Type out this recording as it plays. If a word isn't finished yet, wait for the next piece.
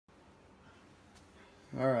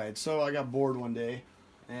Alright, so I got bored one day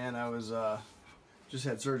and I was just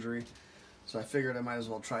had surgery, so I figured I might as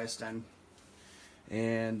well try a Sten.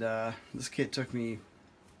 And this kit took me,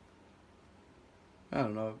 I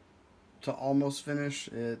don't know, to almost finish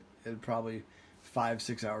it probably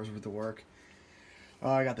 5-6 hours worth of work.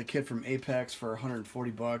 I got the kit from Apex for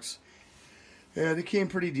 140 bucks, and it came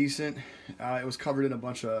pretty decent. It was covered in a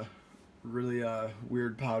bunch of really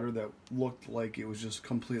weird powder that looked like it was just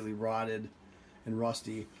completely rotted and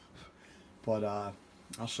rusty, but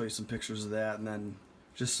I'll show you some pictures of that. And then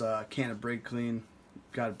just a can of brake clean,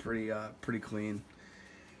 got it pretty clean.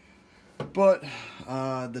 But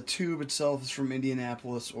the tube itself is from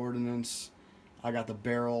Indianapolis Ordnance. I got the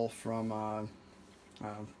barrel from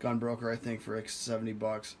Gun Broker, I think, for like 70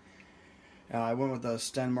 bucks. I went with the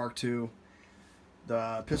Sten MkII.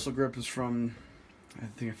 The pistol grip is from, I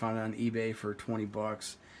think I found it on eBay for 20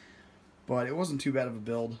 bucks, but it wasn't too bad of a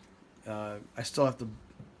build. I still have to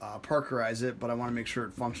parkerize it, but I want to make sure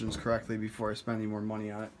it functions correctly before I spend any more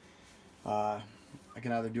money on it. I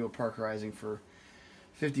can either do a parkerizing for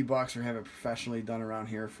 50 bucks or have it professionally done around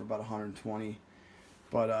here for about 120.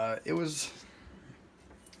 But it was,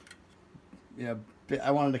 yeah,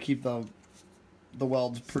 I wanted to keep the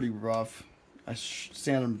welds pretty rough. I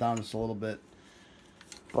sanded them down just a little bit,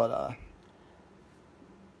 but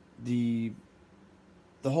the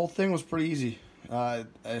whole thing was pretty easy.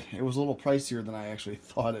 It was a little pricier than I actually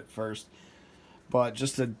thought at first, but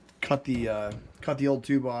just to cut the old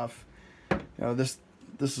tube off, this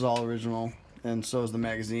is all original, and so is the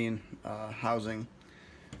magazine housing.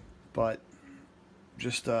 But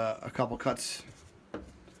just a couple cuts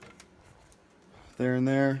there and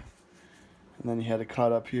there, and then you had to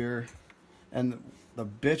cut up here, and the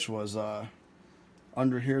bitch was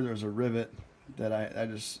under here. There's a rivet that I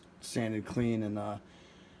just sanded clean, and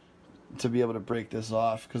to be able to break this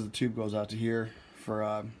off, because the tube goes out to here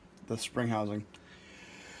for the spring housing.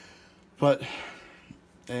 But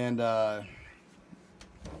I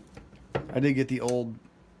did get the old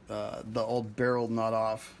barrel nut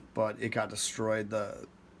off, but it got destroyed.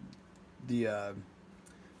 The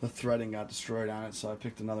threading got destroyed on it, so I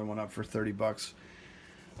picked another one up for 30 bucks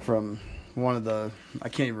from one of the, I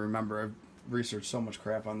can't even remember. I've researched so much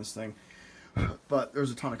crap on this thing, but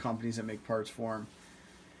there's a ton of companies that make parts for them.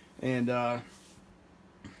 And I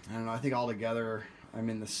don't know, I think altogether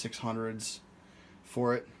I'm in the 600s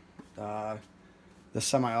for it. The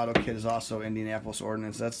semi-auto kit is also Indianapolis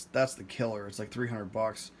Ordnance. That's the killer. It's like 300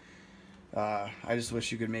 bucks. I just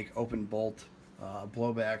wish you could make open bolt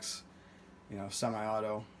blowbacks,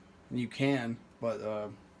 semi-auto. And you can, but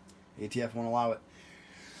ATF won't allow it.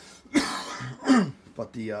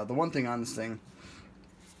 But the one thing on this thing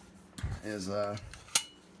is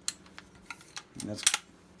that's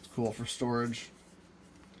cool for storage.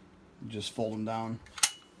 You just fold them down.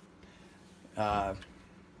 I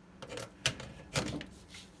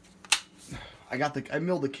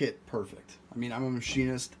milled the kit perfect. I mean, I'm a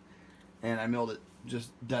machinist, and I milled it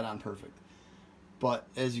just dead on perfect. But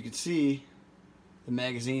as you can see, the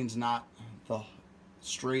magazine's not the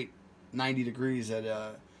straight 90 degrees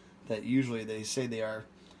that usually they say they are.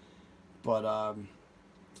 But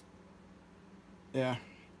yeah,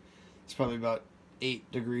 it's probably about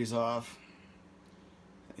 8 degrees off,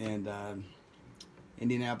 and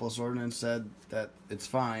Indianapolis Ordnance said that it's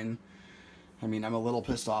fine. I mean, I'm a little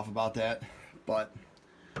pissed off about that, but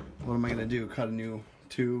what am I gonna do? Cut a new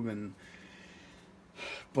tube?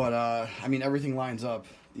 But I mean, everything lines up.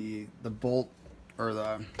 The bolt, or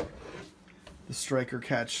the striker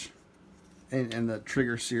catch, and the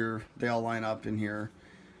trigger sear, they all line up in here.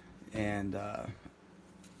 And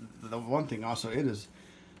the one thing also,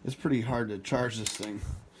 it's pretty hard to charge this thing.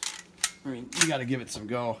 I mean, you got to give it some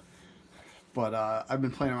go. But I've been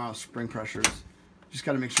playing around with spring pressures. Just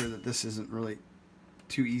got to make sure that this isn't really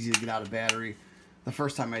too easy to get out of battery. The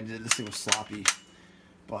first time I did it, this thing was sloppy.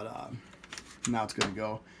 But now it's good to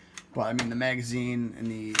go. But I mean, the magazine and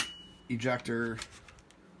the ejector,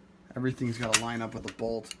 everything's got to line up with the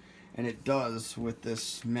bolt. And it does with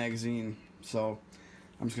this magazine. So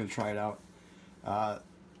I'm just going to try it out.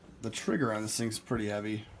 The trigger on this thing's pretty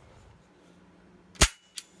heavy.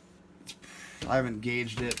 I haven't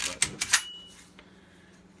gauged it, but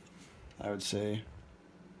I would say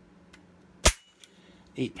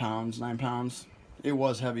 8 pounds, 9 pounds. It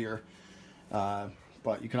was heavier,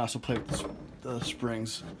 but you can also play with the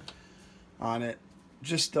springs on it.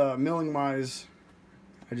 Just milling wise,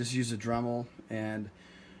 I just used a Dremel and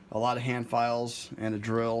a lot of hand files and a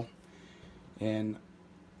drill, and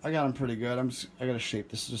I got them pretty good. I got to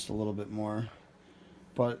shape this just a little bit more,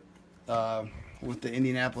 but with the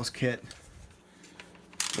Indianapolis kit,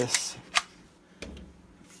 this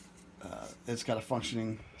it's got a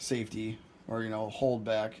functioning safety or, you know, hold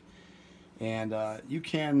back. And you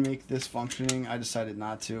can make this functioning. I decided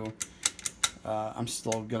not to. I'm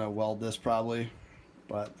still going to weld this probably,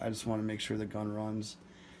 but I just want to make sure the gun runs.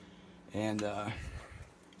 And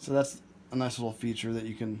so that's a nice little feature that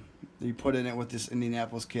you put in it with this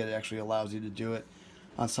Indianapolis kit. It actually allows you to do it.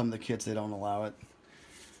 On some of the kits, they don't allow it.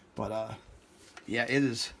 But yeah, it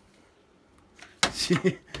is.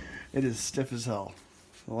 It is stiff as hell.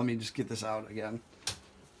 So let me just get this out again.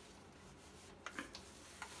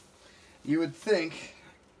 You would think,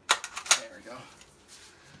 there we go.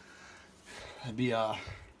 It'd be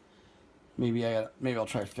maybe I'll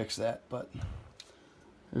try to fix that, but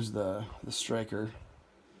there's the striker,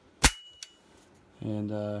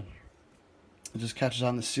 and it just catches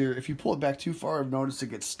on the sear. If you pull it back too far, I've noticed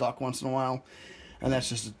it gets stuck once in a while, and that's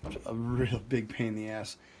just a real big pain in the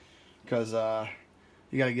ass, because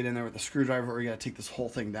you got to get in there with a screwdriver, or you got to take this whole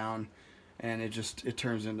thing down, and it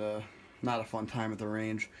turns into not a fun time at the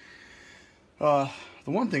range. The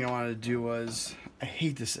one thing I wanted to do was, I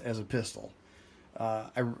hate this as a pistol.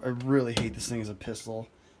 I really hate this thing as a pistol.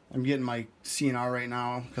 I'm getting my CNR right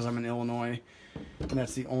now because I'm in Illinois, and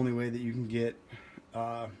that's the only way that you can get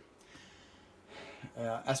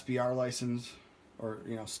SBR license, or,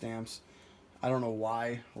 you know, stamps. I don't know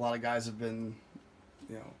why. A lot of guys have been,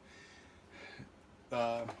 you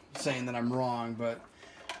know, saying that I'm wrong, but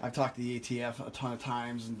I've talked to the ATF a ton of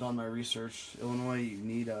times and done my research. Illinois, you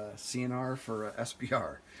need a CNR for a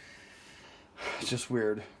SBR. It's just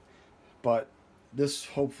weird. But this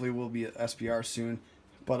hopefully will be a SBR soon.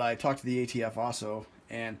 But I talked to the ATF also,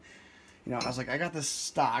 and, you know, I was like, I got this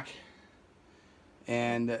stock,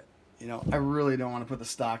 and, you know, I really don't want to put the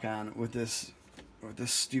stock on with this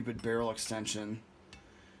stupid barrel extension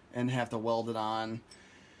and have to weld it on.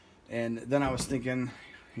 And then I was thinking,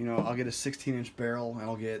 you know, I'll get a 16-inch barrel,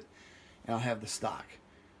 and I'll have the stock,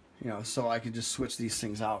 you know, so I could just switch these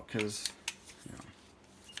things out, because, you know,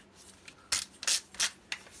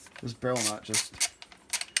 this barrel nut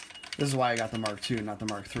this is why I got the Mark II, not the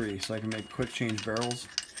Mark III, so I can make quick change barrels.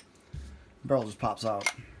 The barrel just pops out,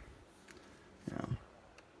 you know.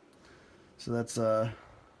 So it's a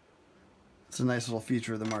nice little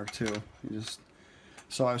feature of the Mark II.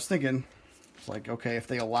 So I was thinking, it's like, okay, if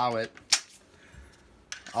they allow it,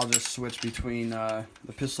 I'll just switch between the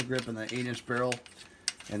pistol grip and the 8-inch barrel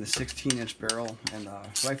and the 16-inch barrel and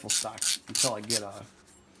rifle stock until I get you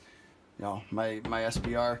know, my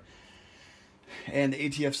SBR. And the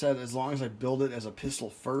ATF said as long as I build it as a pistol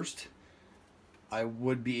first, I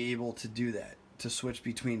would be able to do that, to switch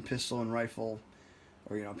between pistol and rifle,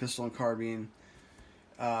 or, you know, pistol and carbine.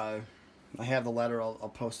 I have the letter.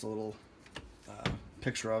 I'll post a little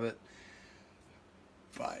picture of it.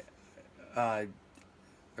 But I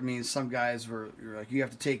mean, some guys were like, you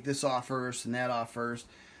have to take this off first and that off first.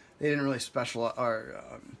 They didn't really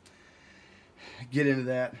get into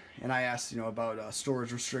that. And I asked, you know, about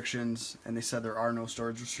storage restrictions, and they said there are no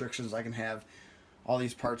storage restrictions. I can have all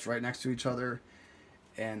these parts right next to each other.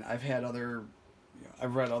 And I've had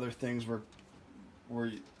I've read other things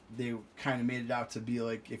where they kind of made it out to be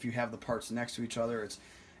like, if you have the parts next to each other, it's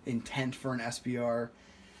intent for an SBR.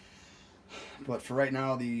 But for right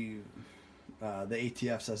now, the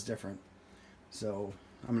ATF says different. So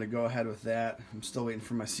I'm going to go ahead with that. I'm still waiting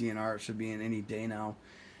for my CNR. It should be in any day now.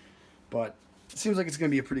 But it seems like it's going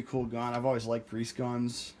to be a pretty cool gun. I've always liked grease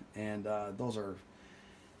guns, and those are...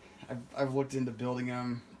 I've looked into building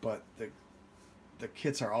them, but the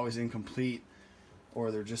kits are always incomplete,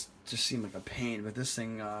 or they're just seem like a pain. But this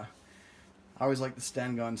thing, I always like the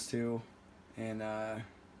Sten guns too, and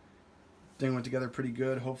thing went together pretty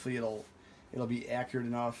good. Hopefully it'll be accurate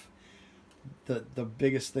enough. The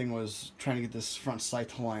biggest thing was trying to get this front sight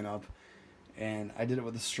to line up, and I did it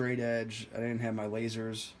with a straight edge. I didn't have my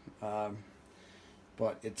lasers,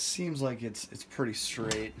 but it seems like it's pretty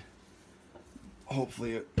straight.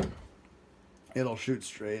 Hopefully it'll shoot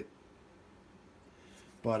straight.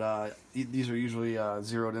 But these are usually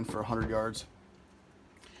zeroed in for 100 yards.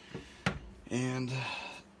 And,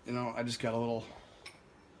 you know, I just got a little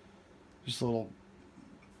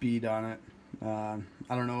bead on it. I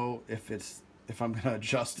don't know if I'm gonna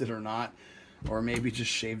adjust it or not, or maybe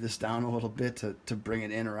just shave this down a little bit to bring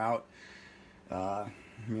it in or out. I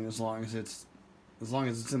mean, as long as it's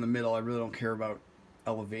in the middle, I really don't care about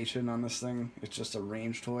elevation on this thing. It's just a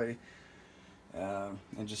range toy,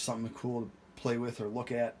 and just something cool to play with or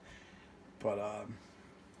look at. But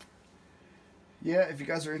yeah, if you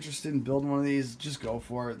guys are interested in building one of these, just go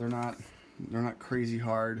for it. They're not crazy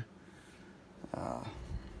hard.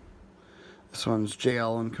 This one's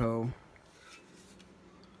JL & Co.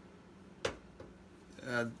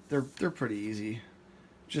 they're pretty easy.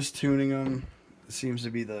 Just tuning them seems to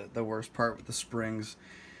be the worst part with the springs,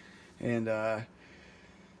 and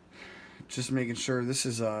just making sure this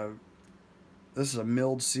is a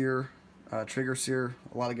milled sear, trigger sear.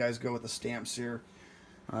 A lot of guys go with a stamp sear.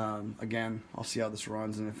 Again, I'll see how this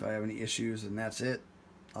runs, and if I have any issues, and that's it,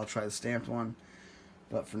 I'll try the stamped one.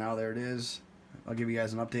 But for now, there it is. I'll give you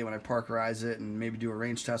guys an update when I parkerize it and maybe do a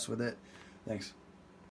range test with it. Thanks.